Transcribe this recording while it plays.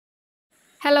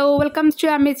Hello, welcome to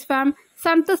aamisfam.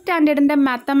 7th standard in the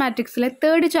mathematics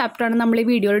third chapter ആണ് നമ്മൾ ഈ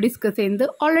വീഡിയോയിൽ ഡിസ്കസ് ചെയ്യുന്നത്.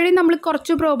 ഓൾറെഡി നമ്മൾ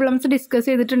കുറച്ച് പ്രോബ്ലംസ് ഡിസ്കസ്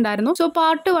ചെയ്തിട്ടുണ്ടായിരുന്നു. സോ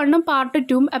പാർട്ട് 1 ഉം പാർട്ട്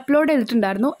 2 ഉം അപ്ലോഡ്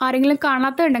ചെയ്തിട്ടുണ്ടായിരുന്നു. ആരെങ്കിലും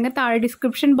കാണാത്തതുണ്ടെങ്കിൽ താഴെ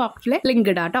ഡിസ്ക്രിപ്ഷൻ ബോക്സിൽ ലിങ്ക്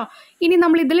ഇടാം കേട്ടോ. ഇനി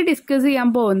നമ്മൾ ഇതിൽ ഡിസ്കസ് ചെയ്യാൻ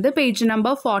പോകുന്നത് പേജ്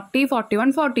നമ്പർ 40,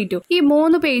 41, 42 ഈ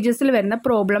 3 പേജസിൽ വരുന്ന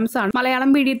പ്രോബ്ലംസ് ആണ്.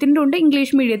 മലയാളം മീഡിയത്തിന്റെ ഉണ്ട്,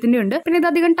 ഇംഗ്ലീഷ് മീഡിയത്തിന്റെ ഉണ്ട്. പിന്നെ ഇത്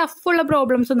അധികം ടഫ് ഉള്ള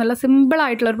പ്രോബ്ലംസ് ഒന്നുമല്ല, സിമ്പിൾ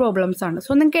ആയിട്ടുള്ള പ്രോബ്ലംസ് ആണ്.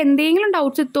 സോ നിങ്ങൾക്ക് എന്തെങ്കിലും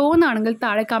ഡൗട്ട്സ് തോന്നുകയാണെങ്കിൽ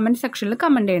താഴെ കമന്റ് സെക്ഷനിൽ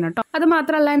കമന്റ് ചെയ്യണം കേട്ടോ. അത്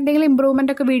മാത്രമല്ല എന്തെങ്കിലും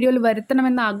ഇംപ്രൂവ്മെന്റ് ഒക്കെ വീഡിയോയിൽ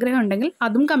വരുത്തണമെന്ന് ആഗ്രഹം ഉണ്ടെങ്കിൽ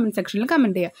അതും കമന്റ് സെക്ഷനിൽ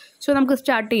കമന്റ് ചെയ്യാം. സോ നമുക്ക്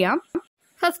സ്റ്റാർട്ട് ചെയ്യാം.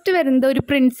 ഫസ്റ്റ് വരുന്നത് ഒരു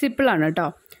പ്രിൻസിപ്പിൾ ആണ് കേട്ടോ.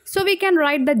 So we can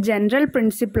write the general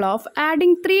principle of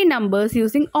adding 3 numbers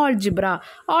using algebra.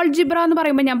 Algebra എന്ന്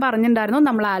പറയുമ്പോൾ ഞാൻ പറഞ്ഞിട്ടുണ്ടായിരുന്നു,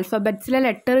 നമ്മൾ ആൽഫബറ്റ്സിലെ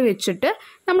ലെറ്റർ വെച്ചിട്ട്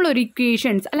നമ്മൾ ഒരു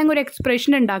ഇക്വേഷൻസ് അല്ലെങ്കിൽ ഒരു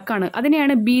എക്സ്പ്രഷൻ ഉണ്ടാക്കുകയാണ്.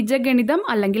 അതിനെയാണ് ബീജഗണിതം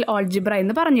അല്ലെങ്കിൽ ഓൾജിബ്ര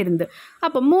എന്ന് പറഞ്ഞിരുന്നത്.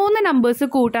 അപ്പം 3 നമ്പേഴ്സ്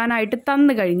കൂട്ടാനായിട്ട്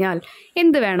തന്നു കഴിഞ്ഞാൽ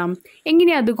എന്ത് വേണം,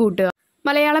 എങ്ങനെയാണ് അത് കൂട്ടുക?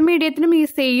 മലയാളം മീഡിയത്തിനും ഈ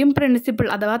സെയിം പ്രിൻസിപ്പിൾ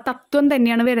അഥവാ തത്വം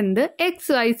തന്നെയാണ് വരുന്നത്.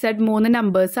 എക്സ് വൈ സെഡ് 3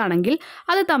 നമ്പേഴ്സ് ആണെങ്കിൽ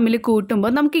അത് തമ്മിൽ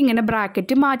കൂട്ടുമ്പോൾ നമുക്ക് ഇങ്ങനെ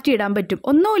ബ്രാക്കറ്റ് മാറ്റിയിടാൻ പറ്റും.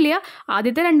 ഒന്നുമില്ല,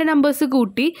 ആദ്യത്തെ 2 നമ്പേഴ്സ്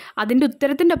കൂട്ടി അതിൻ്റെ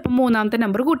ഉത്തരത്തിൻ്റെ ഒപ്പം 3ാമത്തെ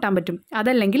നമ്പർ കൂട്ടാൻ പറ്റും.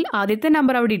 അതല്ലെങ്കിൽ ആദ്യത്തെ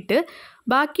നമ്പർ അവിടെ ഇട്ട്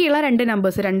ബാക്കിയുള്ള 2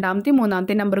 നമ്പേഴ്സ് 2ാമത്തെ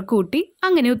 3ാമത്തെ നമ്പർ കൂട്ടി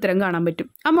അങ്ങനെ ഉത്തരം കാണാൻ പറ്റും.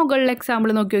 ആ മുകളിലെ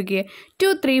എക്സാമ്പിൾ നോക്കി നോക്കിയേ.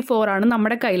 2, 3, 4 ആണ്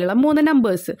നമ്മുടെ കയ്യിലുള്ള 3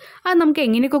 നമ്പേഴ്സ്. അത് നമുക്ക്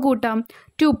എങ്ങനെയൊക്കെ കൂട്ടാം?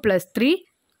 2 + 3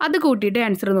 അത് കൂട്ടിയിട്ട്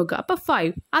ആൻസർ നോക്കുക. അപ്പോൾ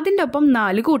 5. അതിൻ്റെ ഒപ്പം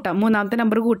 4 കൂട്ടാം, 3ാമത്തെ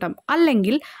നമ്പർ കൂട്ടാം.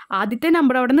 അല്ലെങ്കിൽ ആദ്യത്തെ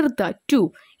നമ്പർ അവിടെ നിർത്തുക 2.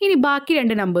 ഇനി ബാക്കി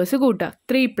 2 നമ്പേഴ്സ് കൂട്ടുക,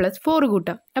 3 + 4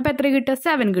 കൂട്ടാം. അപ്പോൾ എത്ര കിട്ടുക?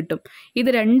 7 കിട്ടും. ഇത്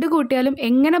 2 കൂട്ടിയാലും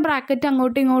എങ്ങനെ ബ്രാക്കറ്റ്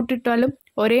അങ്ങോട്ടും ഇങ്ങോട്ടും ഇട്ടാലും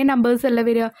ഒരേ നമ്പേഴ്സ് അല്ല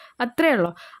വരിക, അത്രയേ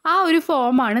ഉള്ളൂ. ആ ഒരു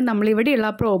ഫോമാണ്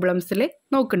നമ്മളിവിടെയുള്ള പ്രോബ്ലംസിൽ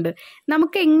നോക്കുന്നുണ്ട്.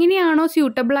 നമുക്ക് എങ്ങനെയാണോ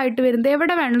സ്യൂട്ടബിൾ ആയിട്ട് വരുന്നത്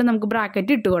എവിടെ വേണമെങ്കിലും നമുക്ക്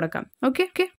ബ്രാക്കറ്റ് ഇട്ട് കൊടുക്കാം.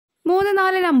 ഓക്കെ.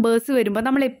 3-4 നമ്പേഴ്സ് വരുമ്പോൾ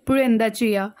നമ്മൾ എപ്പോഴും എന്താ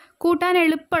ചെയ്യുക? കൂട്ടാൻ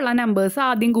എളുപ്പമുള്ള നമ്പേഴ്സ്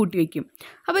ആദ്യം കൂട്ടി വയ്ക്കും.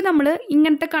 അപ്പോൾ നമ്മൾ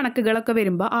ഇങ്ങനത്തെ കണക്കുകളൊക്കെ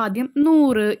വരുമ്പോൾ ആദ്യം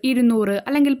 100, 200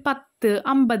 അല്ലെങ്കിൽ 10,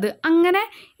 50 അങ്ങനെ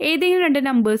ഏതെങ്കിലും 2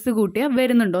 നമ്പേഴ്സ് കൂട്ടിയാൽ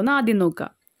വരുന്നുണ്ടോ എന്ന് ആദ്യം നോക്കുക.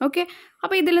 ഓക്കെ.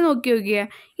 അപ്പോൾ ഇതിൽ നോക്കി നോക്കിയാൽ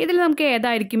ഇതിൽ നമുക്ക്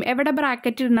ഏതായിരിക്കും, എവിടെ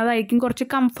ബ്രാക്കറ്റ് ഇടുന്നതായിരിക്കും കുറച്ച്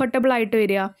കംഫർട്ടബിൾ ആയിട്ട്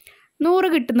വരിക?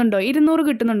 100 കിട്ടുന്നുണ്ടോ, 200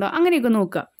 കിട്ടുന്നുണ്ടോ, അങ്ങനെയൊക്കെ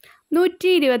നോക്കുക.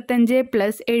 125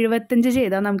 + 75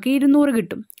 ചെയ്താൽ നമുക്ക് 200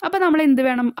 കിട്ടും. അപ്പോൾ നമ്മൾ എന്ത്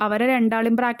വേണം? അവരെ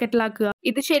രണ്ടാളും ബ്രാക്കറ്റിലാക്കുക.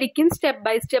 ഇത് ശരിക്കും സ്റ്റെപ്പ്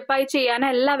ബൈ സ്റ്റെപ്പായി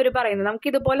ചെയ്യാനല്ല അവർ പറയുന്നത്. നമുക്ക്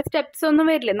ഇതുപോലെ സ്റ്റെപ്സ് ഒന്നും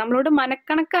വരില്ല. നമ്മളോട്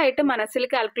മനക്കണക്കായിട്ട് മനസ്സിൽ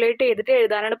കാൽക്കുലേറ്റ് ചെയ്തിട്ട്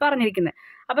എഴുതാനാണ് പറഞ്ഞിരിക്കുന്നത്.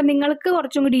 അപ്പം നിങ്ങൾക്ക്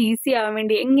കുറച്ചും കൂടി ഈസി ആവാൻ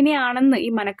വേണ്ടി എങ്ങനെയാണെന്ന് ഈ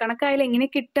മനക്കണക്കായാലും എങ്ങനെ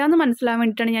കിട്ടുകയെന്ന് മനസ്സിലാവാൻ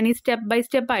വേണ്ടിയിട്ടാണ് ഞാൻ ഈ സ്റ്റെപ്പ് ബൈ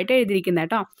സ്റ്റെപ്പായിട്ട് എഴുതിയിരിക്കുന്നത്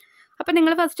കേട്ടോ. അപ്പം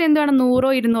നിങ്ങൾ ഫസ്റ്റ് എന്ത് വേണം? 100,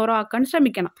 200 ആക്കാൻ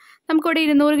ശ്രമിക്കണം. നമുക്കിവിടെ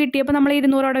 200 കിട്ടിയപ്പോൾ നമ്മൾ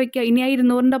 200 അവിടെ വയ്ക്കുക. ഇനി ആ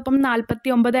 200ൻ്റെ ഒപ്പം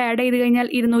 49 ആഡ് ചെയ്ത് കഴിഞ്ഞാൽ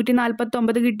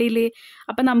 249 കിട്ടിയില്ലേ?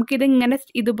 അപ്പം നമുക്കിത് ഇങ്ങനെ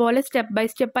ഇതുപോലെ സ്റ്റെപ്പ് ബൈ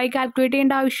സ്റ്റെപ്പായി കാൽക്കുലേറ്റ്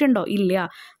ചെയ്യേണ്ട ആവശ്യമുണ്ടോ? ഇല്ല.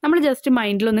 നമ്മൾ ജസ്റ്റ്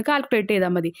മൈൻഡിലൊന്ന് കാൽക്കുലേറ്റ്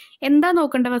ചെയ്താൽ മതി. എന്താ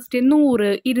നോക്കേണ്ടത്? ഫസ്റ്റ്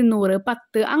 100, 200,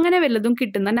 10 അങ്ങനെ വല്ലതും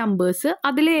കിട്ടുന്ന നമ്പേഴ്സ്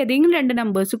അതിൽ ഏതെങ്കിലും 2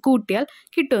 നമ്പേഴ്സ് കൂട്ടിയാൽ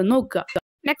കിട്ടുമെന്ന് നോക്കുക.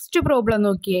 നെക്സ്റ്റ് പ്രോബ്ലം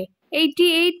നോക്കിയേ.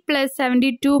 88 +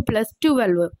 72 +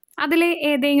 12 അതിൽ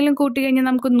ഏതെങ്കിലും കൂട്ടി കഴിഞ്ഞാൽ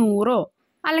നമുക്ക് 100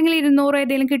 അല്ലെങ്കിൽ 200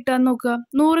 ഏതെങ്കിലും കിട്ടുകയെന്ന് നോക്കുക.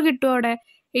 100 കിട്ടും അവിടെ.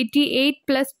 88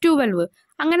 + 12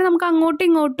 അങ്ങനെ നമുക്ക് അങ്ങോട്ടും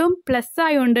ഇങ്ങോട്ടും പ്ലസ്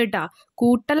ആയതുകൊണ്ട് കേട്ടോ,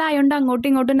 കൂട്ടലായതുകൊണ്ട് അങ്ങോട്ടും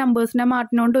ഇങ്ങോട്ടും നമ്പേഴ്സിനെ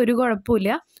മാറ്റുന്നതുകൊണ്ട് ഒരു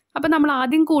കുഴപ്പമില്ല. അപ്പം നമ്മൾ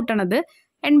ആദ്യം കൂട്ടണത്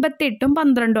 88ഉം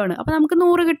 12ഉം ആണ്. അപ്പം നമുക്ക്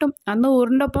 100 കിട്ടും. ആ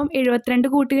 100ൻ്റെ ഒപ്പം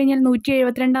 72 കൂട്ടി കഴിഞ്ഞാൽ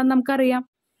 172 ആണെന്ന് നമുക്കറിയാം.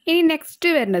 ഇനി നെക്സ്റ്റ്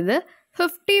വരുന്നത്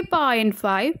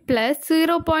 50.5 +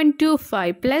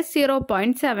 0.25 +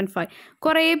 0.75.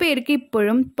 കുറേ പേർക്ക്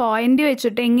ഇപ്പോഴും പോയിന്റ്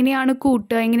വെച്ചിട്ട് എങ്ങനെയാണ്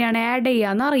കൂട്ടുക, എങ്ങനെയാണ് ആഡ്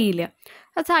ചെയ്യുകയെന്ന് അറിയില്ല.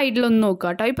 ആ സൈഡിലൊന്ന് നോക്കുക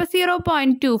കേട്ടോ. ഇപ്പോൾ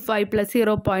 0.25 +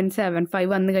 0.75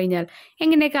 വന്നു കഴിഞ്ഞാൽ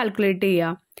എങ്ങനെ കാൽക്കുലേറ്റ്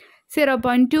ചെയ്യുക?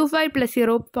 0.25 +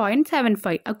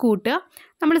 0.75 ആ കൂട്ടുക.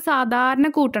 നമ്മൾ സാധാരണ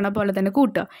കൂട്ടണ പോലെ തന്നെ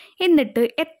കൂട്ടുക. എന്നിട്ട്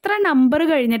എത്ര നമ്പർ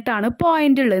കഴിഞ്ഞിട്ടാണ്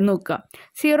പോയിന്റ് ഉള്ളത് നോക്കുക.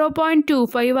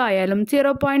 0.25 ആയാലും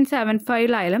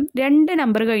 0.75 ആയാലും 2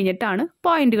 നമ്പർ കഴിഞ്ഞിട്ടാണ്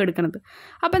പോയിന്റ് കൊടുക്കുന്നത്.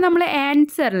 അപ്പം നമ്മൾ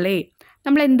ആൻസറിലേ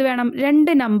നമ്മൾ എന്ത് വേണം?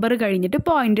 2 നമ്പർ കഴിഞ്ഞിട്ട്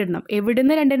പോയിന്റ് ഇടണം.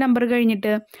 എവിടുന്ന് 2 നമ്പർ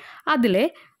കഴിഞ്ഞിട്ട്? അതിൽ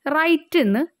റൈറ്റിൽ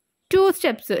നിന്ന് 2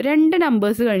 സ്റ്റെപ്സ് 2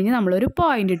 നമ്പേഴ്സ് കഴിഞ്ഞ് നമ്മളൊരു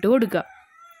പോയിന്റ് ഇട്ട് കൊടുക്കുക.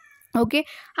 ഓക്കെ.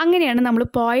 അങ്ങനെയാണ് നമ്മൾ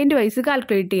പോയിന്റ് വൈസ്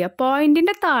കാൽക്കുലേറ്റ് ചെയ്യുക.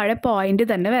 പോയിന്റിൻ്റെ താഴെ പോയിന്റ്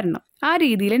തന്നെ വരണം. ആ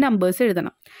രീതിയിൽ നമ്പേഴ്സ്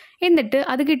എഴുതണം. എന്നിട്ട്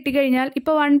അത് കിട്ടിക്കഴിഞ്ഞാൽ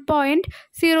ഇപ്പോൾ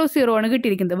 1.00 ആണ്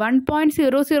കിട്ടിയിരിക്കുന്നത്.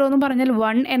 1.00 എന്ന് പറഞ്ഞാൽ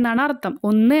 1 എന്നാണ് അർത്ഥം,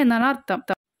 1 എന്നാണ് അർത്ഥം.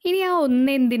 ഇനി ആ 1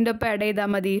 എന്തിൻ്റെ ഒപ്പം ആഡ് ചെയ്താൽ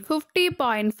മതി?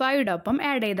 50.5യുടെ ഒപ്പം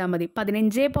ആഡ് ചെയ്താൽ മതി.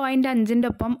 15.5ൻ്റെ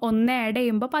ഒപ്പം 1 ആഡ്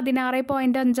ചെയ്യുമ്പോൾ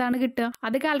 16.5 ആണ് കിട്ടുക.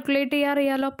 അത് കാൽക്കുലേറ്റ് ചെയ്യാൻ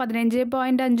അറിയാലോ.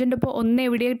 15.5ൻ്റെ ഒപ്പം 1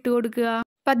 എവിടെ ഇട്ട് കൊടുക്കുക?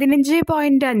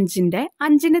 15.5ൻ്റെ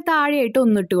 5ന് താഴെയായിട്ട്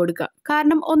 1 ഇട്ട് കൊടുക്കുക.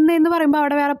 കാരണം 1 എന്ന് പറയുമ്പോൾ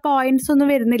അവിടെ വേറെ പോയിന്റ്സ് ഒന്നും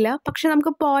വരുന്നില്ല. പക്ഷെ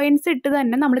നമുക്ക് പോയിന്റ്സ് ഇട്ട്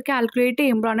തന്നെ നമ്മൾ കാൽക്കുലേറ്റ്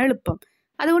ചെയ്യുമ്പോഴാണ് എളുപ്പം.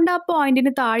 അതുകൊണ്ട് ആ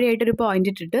പോയിന്റിന് താഴെയായിട്ടൊരു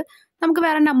പോയിന്റ് ഇട്ടിട്ട് നമുക്ക്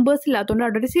വേറെ നമ്പേഴ്സ് ഇല്ലാത്തതുകൊണ്ട്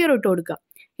അവിടെ ഒരു 0 ഇട്ട് കൊടുക്കുക.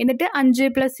 എന്നിട്ട് 5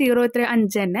 + 0 എത്ര?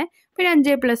 5 തന്നെ. പിന്നെ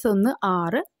 5 + 1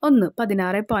 6 1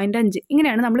 16.5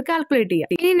 ഇങ്ങനെയാണ് നമ്മൾ കാൽക്കുലേറ്റ്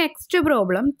ചെയ്യുക. ഇനി നെക്സ്റ്റ്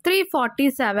പ്രോബ്ലം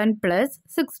 347 +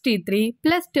 63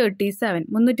 + 37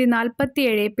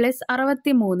 347 +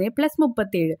 63 +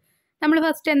 37. നമ്മൾ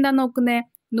ഫസ്റ്റ് എന്താ നോക്കുന്നത്?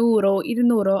 100,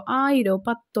 200, 1000,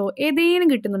 10 ഏതേലും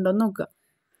കിട്ടുന്നുണ്ടോ എന്ന് നോക്കുക.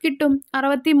 കിട്ടും.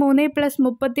 63 +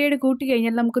 37 കൂട്ടി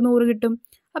കഴിഞ്ഞാൽ നമുക്ക് 100 കിട്ടും.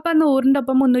 അപ്പം 100ൻ്റെ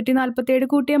ഒപ്പം 347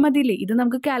 കൂട്ടിയാൽ മതിയില്ലേ? ഇത്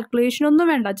നമുക്ക് കാൽക്കുലേഷൻ ഒന്നും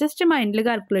വേണ്ട, ജസ്റ്റ് മൈൻഡിൽ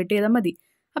കാൽക്കുലേറ്റ് ചെയ്താൽ മതി.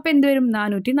 അപ്പം എന്ത് വരും?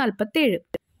 447.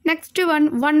 നെക്സ്റ്റ്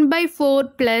 1/4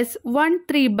 +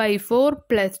 1/3/4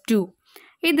 + 2.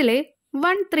 ഇതിൽ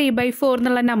 1/3/4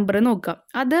 എന്നുള്ള നമ്പർ നോക്കാം.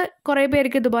 അത് കുറേ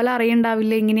പേർക്ക് ഇതുപോലെ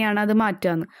അറിയണ്ടാവില്ല എങ്ങനെയാണ് അത്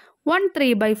മാറ്റുകയെന്ന്.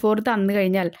 1/3/4 തന്നു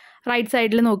കഴിഞ്ഞാൽ റൈറ്റ്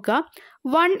സൈഡിൽ നോക്കുക.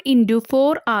 1 ×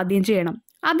 4 ആദ്യം ചെയ്യണം.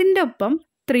 അതിൻ്റെ ഒപ്പം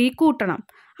 3 കൂട്ടണം.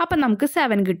 അപ്പം നമുക്ക്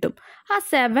 7 കിട്ടും. ആ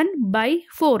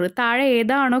 7/4 താഴെ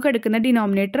ഏതാണോ കിടക്കുന്ന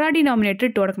ഡിനോമിനേറ്റർ, ആ ഡിനോമിനേറ്റർ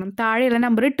ഇട്ട് കൊടുക്കണം. താഴെയുള്ള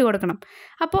നമ്പർ ഇട്ട് കൊടുക്കണം.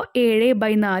 അപ്പോൾ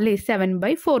 7/4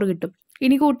 7/4 കിട്ടും.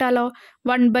 ഇനി കൂട്ടാലോ.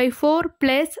 1/4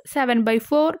 +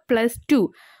 7/4 + 2.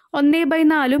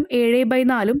 1/4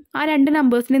 7/4 ആ രണ്ട്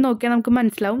നമ്പേഴ്സിനെ നോക്കിയാൽ നമുക്ക്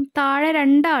മനസ്സിലാവും താഴെ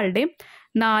രണ്ടാളുടെയും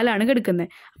 4ആണ് കിടക്കുന്നത്.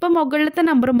 അപ്പോൾ മുകളിലത്തെ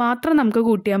നമ്പർ മാത്രം നമുക്ക്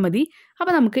കൂട്ടിയാൽ മതി.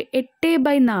 അപ്പോൾ നമുക്ക്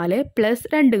 8/4 +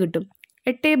 2 കിട്ടും.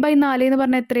 8/4 എന്ന്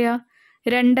പറഞ്ഞാൽ എത്രയാ?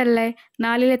 2 അല്ലേ?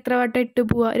 4ൽ എത്ര വട്ടം 8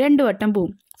 പോവുക? 2 വട്ടം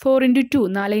പോവും. 4 × 2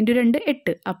 4 × 2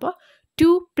 8. അപ്പോൾ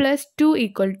 2 + 2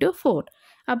 = 4.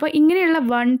 അപ്പോൾ ഇങ്ങനെയുള്ള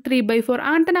 1 3/4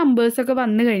 അങ്ങനത്തെ നമ്പേഴ്സൊക്കെ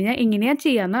വന്നു കഴിഞ്ഞാൽ എങ്ങനെയാണ്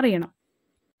ചെയ്യാമെന്ന് അറിയണം.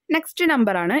 നെക്സ്റ്റ്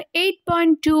നമ്പറാണ്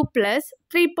 8.2 +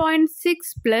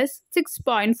 3.6 +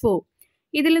 6.4.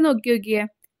 ഇതിൽ നോക്കിയേ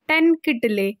 10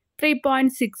 കിട്ടില്ലേ?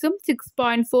 3.6ഉം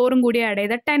 6.4ഉം കൂടി ആഡ്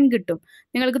ചെയ്താൽ 10 കിട്ടും.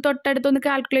 നിങ്ങൾക്ക് തൊട്ടടുത്തൊന്ന്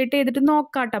കാൽക്കുലേറ്റ് ചെയ്തിട്ട്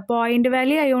നോക്കാം കേട്ടോ. പോയിന്റ്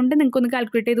വാല്യൂ ആയതുകൊണ്ട് നിങ്ങൾക്കൊന്ന്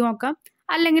കാൽക്കുലേറ്റ് ചെയ്ത് നോക്കാം.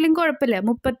 അല്ലെങ്കിലും കുഴപ്പമില്ല.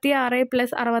 36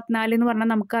 + 64 എന്ന് പറഞ്ഞാൽ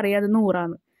നമുക്കറിയാം അത്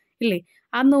 100ആണ് ഇല്ലേ?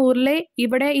 ആ 100ലെ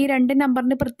ഇവിടെ ഈ രണ്ട്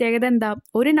നമ്പറിൻ്റെ പ്രത്യേകത എന്താ?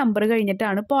 ഒരു നമ്പർ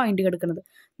കഴിഞ്ഞിട്ടാണ് പോയിന്റ് കിടക്കുന്നത്.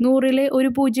 100ലെ ഒരു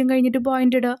 0 കഴിഞ്ഞിട്ട്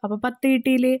പോയിന്റ് ഇടുക. അപ്പോൾ 10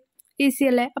 കിട്ടിയില്ലേ? ഈസി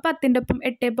അല്ലേ? അപ്പോൾ 10ൻ്റെ ഒപ്പം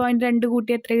 8.2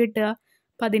 കൂട്ടി എത്ര കിട്ടുക?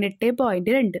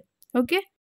 18.2. ഓക്കെ.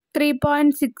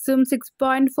 3.6ഉം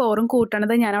 6.4ഉം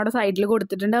കൂട്ടണത് ഞാൻ അവിടെ സൈഡിൽ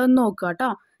കൊടുത്തിട്ടുണ്ട്. അതൊന്ന് നോക്കുക കേട്ടോ.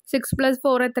 6 +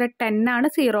 4 എത്ര? 10 ആണ്.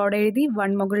 0 എഴുതി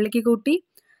 1 മുകളിലേക്ക് കൂട്ടി.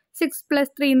 6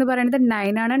 + 3 എന്ന് പറയുന്നത്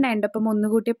 9 ആണ്. 9ൻ്റെ ഒപ്പം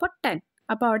 1 കൂട്ടിയപ്പോൾ 10.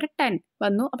 അപ്പോൾ അവിടെ 10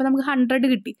 വന്നു. അപ്പോൾ നമുക്ക് 100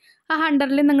 കിട്ടി. ആ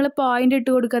 100ൽ നിങ്ങൾ പോയിന്റ് ഇട്ട്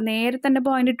കൊടുക്കുക. നേരെ തന്നെ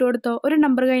പോയിന്റ് ഇട്ട് കൊടുത്തോ. ഒരു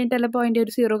നമ്പർ കഴിഞ്ഞിട്ടല്ല പോയിന്റ്,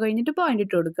 ഒരു 0 കഴിഞ്ഞിട്ട് പോയിന്റ്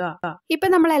ഇട്ട് കൊടുക്കുക. ഇപ്പം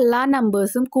നമ്മൾ എല്ലാ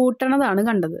നമ്പേഴ്സും കൂട്ടണതാണ്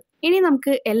കണ്ടത്. ഇനി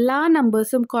നമുക്ക് എല്ലാ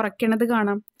നമ്പേഴ്സും കുറയ്ക്കണത്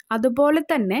കാണാം. അതുപോലെ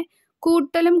തന്നെ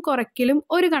കൂട്ടലും കുറയ്ക്കലും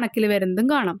ഒരു കണക്കിൽ വരുന്നതും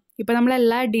കാണാം. ഇപ്പം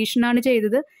നമ്മളെല്ലാ അഡീഷനാണ്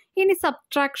ചെയ്തത്. ഇനി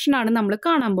സബ്ട്രാക്ഷനാണ് നമ്മൾ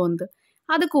കാണാൻ പോകുന്നത്.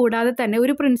 അത് കൂടാതെ തന്നെ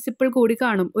ഒരു പ്രിൻസിപ്പിൾ കൂടി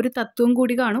കാണും, ഒരു തത്വം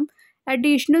കൂടി കാണും.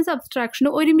 അഡീഷനും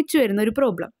സബ്ട്രാക്ഷനും ഒരുമിച്ച് വരുന്ന ഒരു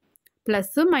പ്രോബ്ലം,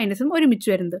 പ്ലസും മൈനസും ഒരുമിച്ച്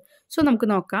വരുന്നത്. സോ നമുക്ക്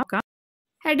നോക്കാം.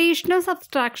 അഡീഷനും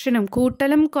സബ്ട്രാക്ഷനും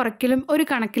കൂട്ടലും കുറയ്ക്കലും ഒരു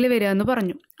കണക്കിൽ വരിക എന്ന്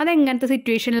പറഞ്ഞു. അതെങ്ങനത്തെ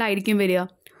സിറ്റുവേഷനിലായിരിക്കും വരിക?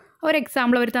 ഒരു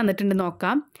എക്സാമ്പിൾ അവർ തന്നിട്ടുണ്ട്,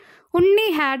 നോക്കാം. Unni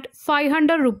had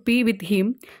 500 rupee with him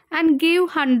and gave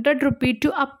 100 rupee to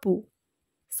Appu.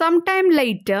 Sometime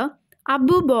later,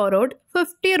 Appu borrowed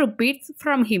 50 rupees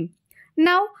from him.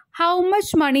 Now, how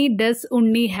much money does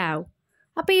Unni have?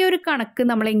 അപ്പോൾ ഈ ഒരു കണക്ക്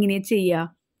നമ്മൾ എങ്ങനെയാണ് ചെയ്യുക?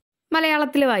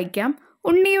 മലയാളത്തിൽ വായിക്കാം.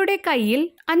 ഉണ്ണിയുടെ കയ്യിൽ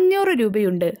 500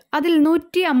 രൂപയുണ്ട്. അതിൽ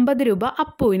 150 രൂപ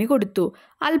അപ്പുവിന് കൊടുത്തു.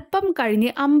 അല്പം കഴിഞ്ഞ്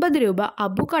 50 രൂപ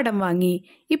അപ്പു കടം വാങ്ങി.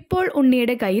 ഇപ്പോൾ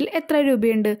ഉണ്ണിയുടെ കയ്യിൽ എത്ര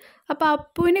രൂപയുണ്ട്? അപ്പോൾ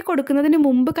അപ്പുവിന് കൊടുക്കുന്നതിന്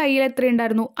മുമ്പ് കയ്യിൽ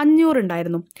എത്രയുണ്ടായിരുന്നു? 500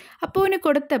 ഉണ്ടായിരുന്നു. അപ്പുവിന്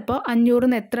കൊടുത്തപ്പോൾ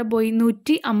 500 എത്ര പോയി?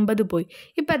 150 പോയി.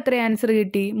 ഇപ്പം എത്ര ആൻസർ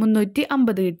കിട്ടി?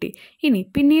 350 കിട്ടി. ഇനി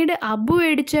പിന്നീട് അബു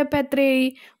മേടിച്ചപ്പോൾ എത്രയായി?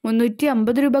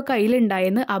 350 രൂപ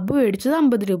കയ്യിലുണ്ടായെന്ന് അബു മേടിച്ചത്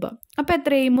 50 രൂപ. അപ്പോൾ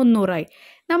എത്രയായി? 300ആയി.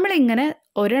 നമ്മളിങ്ങനെ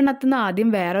ഒരെണ്ണത്തിൽ നിന്ന് ആദ്യം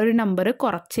വേറൊരു നമ്പർ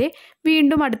കുറച്ച്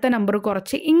വീണ്ടും അടുത്ത നമ്പർ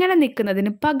കുറച്ച് ഇങ്ങനെ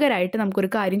നിൽക്കുന്നതിന് പകരമായിട്ട് നമുക്കൊരു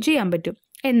കാര്യം ചെയ്യാൻ പറ്റും.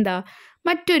 എന്താ?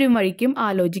 മറ്റൊരു വഴിക്കും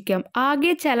ആലോചിക്കാം.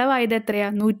 ആകെ ചിലവായത് എത്രയാ?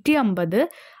 150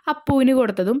 അപ്പുവിന്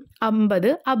കൊടുത്തതും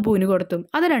 50 അബുവിന് കൊടുത്തതും.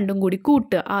 അത് രണ്ടും കൂടി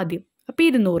കൂട്ടുക ആദ്യം. അപ്പോൾ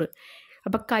 200.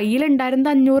 അപ്പോൾ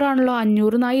കയ്യിലുണ്ടായിരുന്നത് 500 ആണല്ലോ.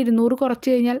 500 200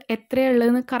 കുറച്ച് കഴിഞ്ഞാൽ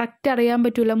എത്രയുള്ളതെന്ന് കറക്റ്റ് അറിയാൻ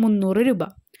പറ്റില്ല. 300 രൂപ.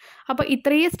 അപ്പോൾ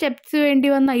ഇത്രയും സ്റ്റെപ്സ് വേണ്ടി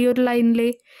വന്ന ഈ ഒരു ലൈനിൽ.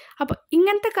 അപ്പോൾ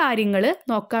ഇങ്ങനത്തെ കാര്യങ്ങൾ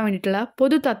നോക്കാൻ വേണ്ടിയിട്ടുള്ള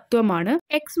പൊതു തത്വമാണ്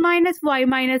x - y - z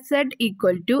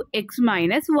 = x -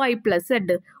 y +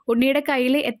 z. ഉണ്ണിയുടെ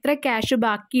കയ്യിൽ എത്ര ക്യാഷ്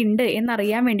ബാക്കിയുണ്ട്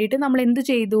എന്നറിയാൻ വേണ്ടിയിട്ട് നമ്മൾ എന്ത്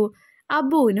ചെയ്തു?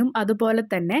 അബുവിനും അതുപോലെ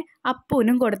തന്നെ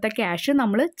അപ്പുവിനും കൊടുത്ത ക്യാഷ്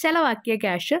നമ്മൾ ചിലവാക്കിയ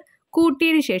ക്യാഷ്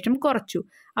കൂട്ടിയതിന് ശേഷം കുറച്ചു.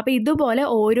 അപ്പോൾ ഇതുപോലെ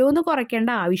ഓരോന്ന് കുറയ്ക്കേണ്ട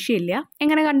ആവശ്യമില്ല.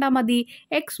 എങ്ങനെ കണ്ടാൽ മതി?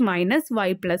 x -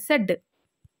 y + z.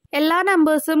 എല്ലാ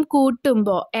നമ്പേഴ്സും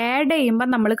കൂട്ടുമ്പോൾ ആഡ് ചെയ്യുമ്പോൾ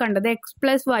നമ്മൾ കണ്ടത് x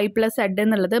 + y + z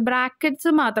എന്നുള്ളത്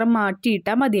ബ്രാക്കറ്റ്സ് മാത്രം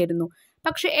മാറ്റിയിട്ടാൽ മതിയായിരുന്നു.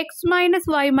 പക്ഷെ x - y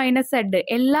 - z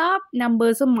എല്ലാ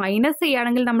നമ്പേഴ്സും മൈനസ്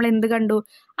ചെയ്യുകയാണെങ്കിൽ നമ്മൾ എന്ത് കണ്ടു?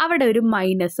 അവിടെ ഒരു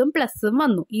മൈനസും പ്ലസും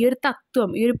വന്നു. ഈ ഒരു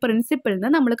തത്വം, ഈ ഒരു പ്രിൻസിപ്പിളിൽ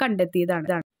നിന്ന് നമ്മൾ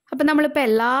കണ്ടെത്തിയതാണ്. അപ്പോൾ നമ്മളിപ്പോൾ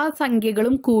എല്ലാ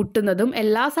സംഖ്യകളും കൂട്ടുന്നതും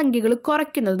എല്ലാ സംഖ്യകളും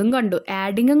കുറയ്ക്കുന്നതും കണ്ടു,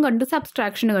 ആഡിങ്ങും കണ്ടു,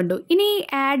 സബ്സ്ട്രാക്ഷനും കണ്ടു. ഇനി ഈ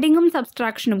ആഡിങ്ങും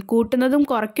സബ്സ്ട്രാക്ഷനും കൂട്ടുന്നതും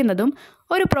കുറയ്ക്കുന്നതും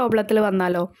ഒരു പ്രോബ്ലത്തിൽ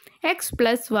വന്നാലോ? X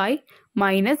plus Y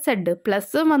minus Z,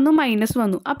 plus വന്നു മൈനസ്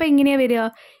വന്നു, അപ്പോൾ എങ്ങനെയാണ് വരിക?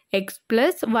 X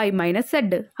plus Y minus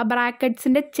Z. ആ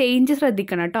ബ്രാക്കറ്റ്സിൻ്റെ ചേഞ്ച്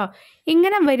ശ്രദ്ധിക്കണം കേട്ടോ.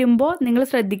 ഇങ്ങനെ വരുമ്പോൾ നിങ്ങൾ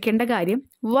ശ്രദ്ധിക്കേണ്ട കാര്യം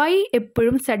വൈ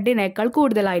എപ്പോഴും സെഡിനേക്കാൾ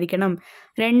കൂടുതലായിരിക്കണം.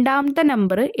 രണ്ടാമത്തെ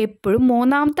നമ്പർ എപ്പോഴും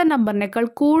മൂന്നാമത്തെ നമ്പറിനേക്കാൾ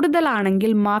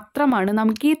കൂടുതലാണെങ്കിൽ മാത്രമാണ്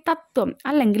നമുക്ക് ഈ തത്വം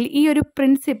അല്ലെങ്കിൽ ഈ ഒരു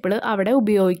പ്രിൻസിപ്പിൾ അവിടെ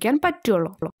ഉപയോഗിക്കാൻ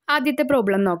പറ്റുള്ളൂ. ആദ്യത്തെ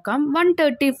പ്രോബ്ലം നോക്കാം.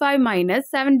 135 മൈനസ്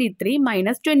 73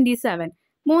 മൈനസ് 27.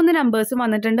 3 നമ്പേഴ്സ്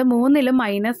വന്നിട്ടുണ്ട്, 3ൽ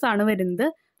മൈനസ് ആണ് വരുന്നത്.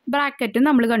 ബ്രാക്കറ്റ്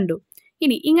നമ്മൾ കണ്ടു.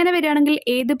 ഇനി ഇങ്ങനെ വരികയാണെങ്കിൽ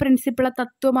ഏത് പ്രിൻസിപ്പിള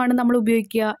തത്വമാണ് നമ്മൾ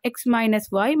ഉപയോഗിക്കുക? X minus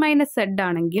Y minus Z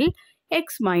ആണെങ്കിൽ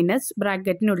എക്സ് മൈനസ്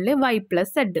ബ്രാക്കറ്റിനുള്ളിൽ വൈ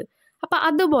പ്ലസ് സെഡ്. അപ്പം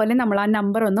അതുപോലെ നമ്മൾ ആ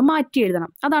നമ്പർ ഒന്ന് മാറ്റി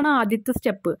എഴുതണം. അതാണ് ആദ്യത്തെ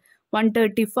step.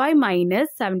 135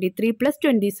 minus 73 plus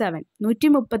 27,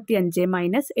 135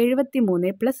 minus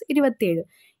 73 plus 27.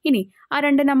 ഇനി ആ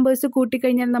രണ്ട് നമ്പേഴ്സ്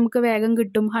കൂട്ടിക്കഴിഞ്ഞാൽ നമുക്ക് വേഗം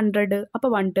കിട്ടും 100. അപ്പോൾ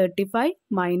 135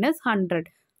 മൈനസ് 100,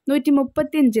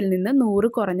 135 നിന്ന് 100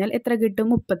 കുറഞ്ഞാൽ എത്ര കിട്ടും?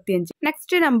 35.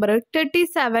 Next number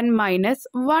 37 minus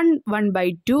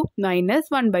 1/2 minus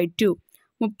 1/2,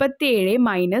 37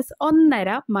 minus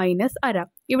 1/2 minus അര.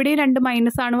 ഇവിടെ രണ്ട്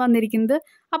മൈനസ് ആണ് വന്നിരിക്കുന്നത്.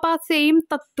 അപ്പോൾ ആ സെയിം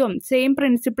തത്വം, സെയിം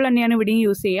പ്രിൻസിപ്പിൾ തന്നെയാണ് ഇവിടെയും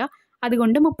യൂസ് ചെയ്യുക.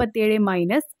 അതുകൊണ്ട് 37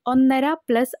 മൈനസ് 1/2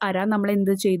 പ്ലസ് അര നമ്മൾ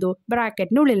എന്ത് ചെയ്തു?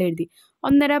 ബ്രാക്കറ്റിനുള്ളിൽ എഴുതി.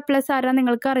 1/2 പ്ലസ് അര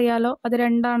നിങ്ങൾക്ക് അറിയാലോ, അത്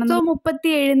 2 ആണ്. സോ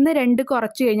 37 2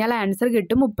 കുറച്ച് കഴിഞ്ഞാൽ ആൻസർ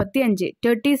കിട്ടും 35.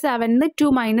 37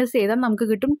 2 മൈനസ് ചെയ്താൽ നമുക്ക്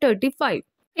കിട്ടും 35.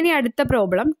 ഇനി അടുത്ത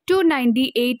പ്രോബ്ലം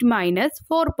 298 മൈനസ്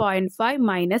 4.5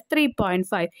 മൈനസ്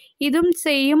 3.5. ഇതും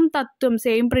സെയിം തത്വം,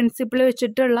 സെയിം പ്രിൻസിപ്പിൾ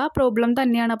വെച്ചിട്ടുള്ള പ്രോബ്ലം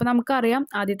തന്നെയാണ്. അപ്പോൾ നമുക്കറിയാം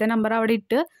ആദ്യത്തെ നമ്പർ അവിടെ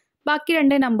ഇട്ട് ബാക്കി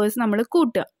രണ്ട് നമ്പേഴ്സ് നമ്മൾ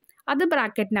കൂട്ടുക, അത്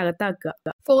ബ്രാക്കറ്റിനകത്താക്കുക.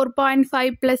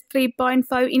 4.5 പ്ലസ്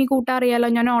 3.5 ഇനി കൂട്ടാറിയാലോ,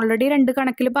 ഞാൻ ഓൾറെഡി 2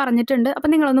 കണക്കിൽ പറഞ്ഞിട്ടുണ്ട്. അപ്പം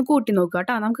നിങ്ങളൊന്ന് കൂട്ടി നോക്കുക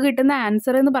കേട്ടോ. നമുക്ക് കിട്ടുന്ന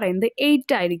ആൻസർ എന്ന് പറയുന്നത്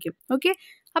 8 ആയിരിക്കും. ഓക്കെ,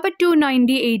 അപ്പോൾ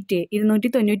 298,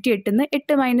 298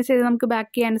 8 മൈനസ് ചെയ്ത് നമുക്ക്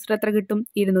ബാക്കി ആൻസർ എത്ര കിട്ടും?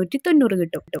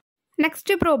 290 കിട്ടും.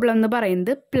 നെക്സ്റ്റ് പ്രോബ്ലം എന്ന്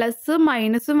പറയുന്നത് പ്ലസ്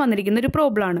മൈനസും വന്നിരിക്കുന്ന ഒരു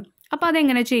പ്രോബ്ലം ആണ്. അപ്പോൾ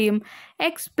അതെങ്ങനെ ചെയ്യും?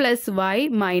 X plus Y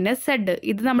minus Z.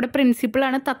 ഇത് നമ്മുടെ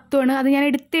പ്രിൻസിപ്പിളാണ്, തത്വമാണ്. അത് ഞാൻ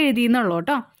എടുത്തെഴുതിയെന്നുള്ളൂ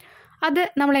കേട്ടോ. അത്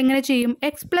നമ്മൾ എങ്ങനെ ചെയ്യും?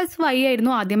 എക്സ് പ്ലസ് വൈ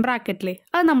ആയിരുന്നു ആദ്യം ബ്രാക്കറ്റിൽ,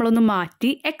 അത് നമ്മളൊന്ന് മാറ്റി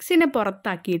എക്സിനെ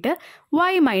പുറത്താക്കിയിട്ട്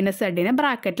വൈ മൈനസ് സെഡിനെ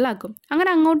ബ്രാക്കറ്റിലാക്കും. അങ്ങനെ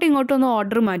അങ്ങോട്ടും ഇങ്ങോട്ടും ഒന്ന്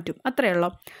ഓർഡർ മാറ്റും, അത്രയേ ഉള്ളൂ.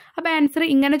 അപ്പോൾ ആൻസർ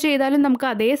ഇങ്ങനെ ചെയ്താലും നമുക്ക്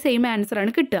അതേ സെയിം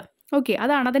ആൻസറാണ് കിട്ടുക. ഓക്കെ,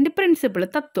 അതാണ് അതിൻ്റെ പ്രിൻസിപ്പിൾ,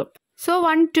 തത്വം. സോ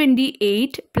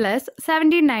 128 പ്ലസ്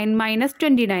 79 മൈനസ്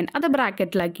 29 അത്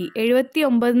ബ്രാക്കറ്റിലാക്കി.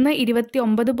 79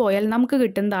 29 പോയാൽ നമുക്ക്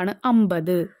കിട്ടുന്നതാണ്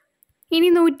 50. ഇനി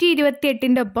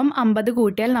 128 ഒപ്പം 50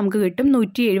 കൂട്ടിയാൽ നമുക്ക് കിട്ടും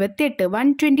 178.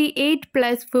 128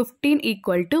 plus 15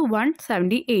 equal to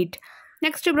 178.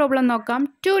 Next problem നോക്കാം.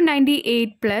 298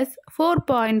 പ്ലസ്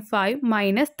 4.5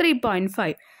 മൈനസ്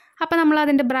 3.5. അപ്പോൾ നമ്മൾ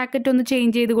അതിൻ്റെ ബ്രാക്കറ്റ് ഒന്ന്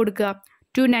ചേഞ്ച് ചെയ്ത് കൊടുക്കുക.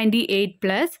 298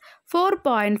 പ്ലസ്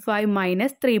 4.5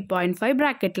 മൈനസ് 3.5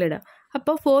 ബ്രാക്കറ്റിലിടുക.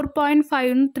 അപ്പോൾ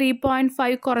 4.5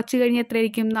 3.5 കുറച്ച് കഴിഞ്ഞ്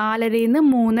എത്രയായിരിക്കും? 4ൽ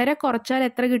 3.5 കുറച്ചാൽ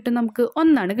എത്ര കിട്ടും? നമുക്ക്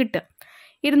 1 കിട്ടുക.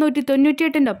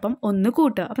 298 ഒപ്പം 1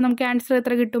 കൂട്ടുക. അപ്പോൾ നമുക്ക് ആൻസർ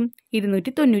എത്ര കിട്ടും?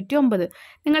 299.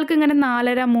 നിങ്ങൾക്ക് ഇങ്ങനെ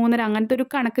 4.5 3.5 അങ്ങനത്തെ ഒരു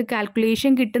കണക്ക്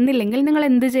കാൽക്കുലേഷൻ കിട്ടുന്നില്ലെങ്കിൽ നിങ്ങൾ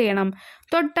എന്ത് ചെയ്യണം?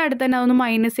 തൊട്ടടുത്ത് തന്നെ അതൊന്ന്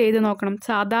മൈനസ് ചെയ്ത് നോക്കണം.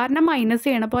 സാധാരണ മൈനസ്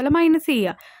ചെയ്യണ പോലെ മൈനസ്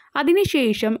ചെയ്യുക.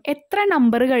 അതിനുശേഷം എത്ര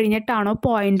നമ്പർ കഴിഞ്ഞിട്ടാണോ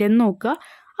പോയിന്റ് എന്ന് നോക്കുക.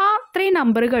 ആ അത്രയും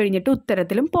നമ്പർ കഴിഞ്ഞിട്ട്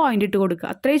ഉത്തരത്തിലും പോയിന്റ് ഇട്ട് കൊടുക്കുക.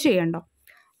 അത്രേ ചെയ്യണ്ടോ.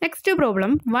 Next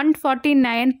problem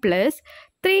 149 plus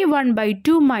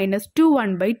 3/1/2 minus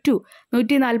 2/1/2,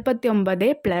 149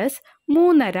 plus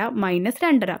 3.5 minus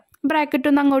 2.5. Bracket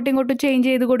ഒന്ന് അങ്ങോട്ടും ഇങ്ങോട്ടും ചേഞ്ച്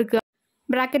ചെയ്ത് കൊടുക്കുക.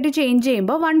 ബ്രാക്കറ്റ് ചേഞ്ച്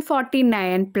ചെയ്യുമ്പോൾ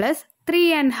 149 പ്ലസ്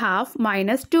 3.5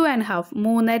 മൈനസ് 2.5,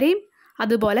 3.5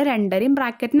 അതുപോലെ 2.5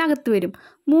 ബ്രാക്കറ്റിനകത്ത് വരും.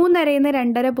 3.5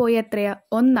 2.5 പോയി എത്രയാ?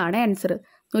 1 ആൻസർ.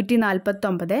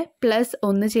 149 പ്ലസ്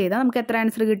 1 ചെയ്താൽ നമുക്ക് എത്ര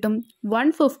ആൻസർ കിട്ടും?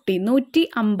 150,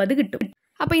 150 കിട്ടും.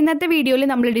 അപ്പോൾ ഇന്നത്തെ വീഡിയോയിൽ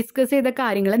നമ്മൾ ഡിസ്കസ് ചെയ്ത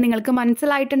കാര്യങ്ങൾ നിങ്ങൾക്ക്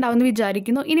മനസ്സിലായിട്ടുണ്ടാവുമെന്ന്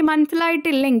വിചാരിക്കുന്നു. ഇനി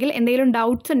മനസ്സിലായിട്ടില്ലെങ്കിൽ എന്തെങ്കിലും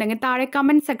ഡൗട്ട്സ് ഉണ്ടെങ്കിൽ താഴെ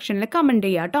കമൻറ്റ് സെക്ഷനിൽ കമൻറ്റ്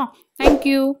ചെയ്യാം കേട്ടോ. താങ്ക്